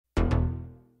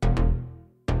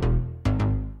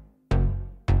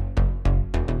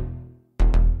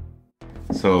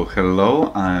So,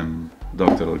 hello, I'm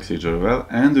Dr. Alexey Jaruvel,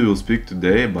 and we will speak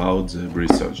today about the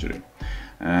breast surgery.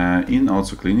 In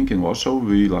Otso Clinic in Warsaw,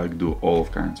 we do all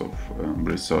kinds of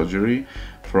breast surgery,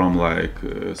 from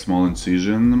small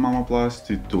incision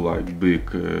mammoplasty to big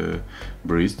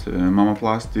breast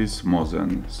mammoplasties, more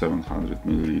than 700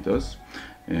 milliliters.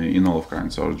 In all of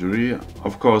kinds of surgery.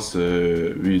 Of course,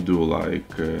 we do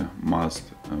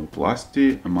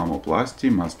mastoplasty, mammoplasty,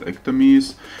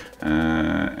 mastectomies,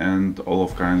 and all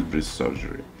of kinds of breast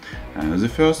surgery. The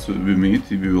first we meet,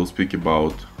 we will speak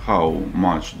about how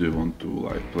much do you want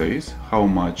to place, how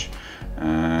much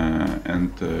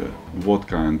and what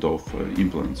kind of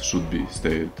implants should be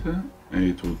stayed.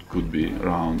 Could be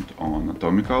round or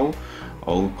anatomical.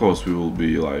 Of course, we will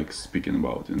be speaking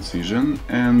about incision,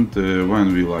 and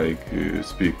when we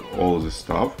speak all this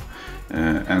stuff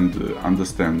and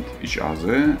understand each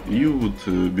other, you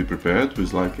would be prepared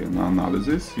with an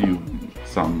analysis.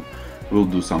 We'll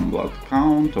do some blood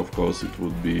count. Of course, it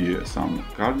would be some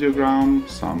cardiogram,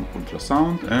 some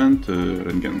ultrasound, and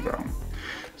röntgengram.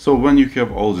 So when you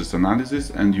have all this analysis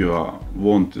and you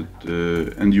wanted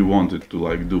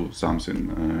to do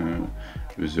something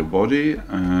with your body,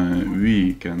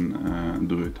 we can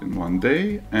do it in 1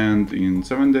 day, and in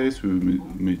 7 days we will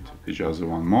meet each other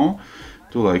one more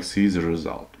to see the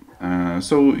result.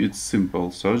 So it's simple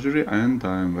surgery, and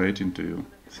I'm waiting to you.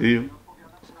 See you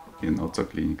in Otso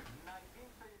Clinic.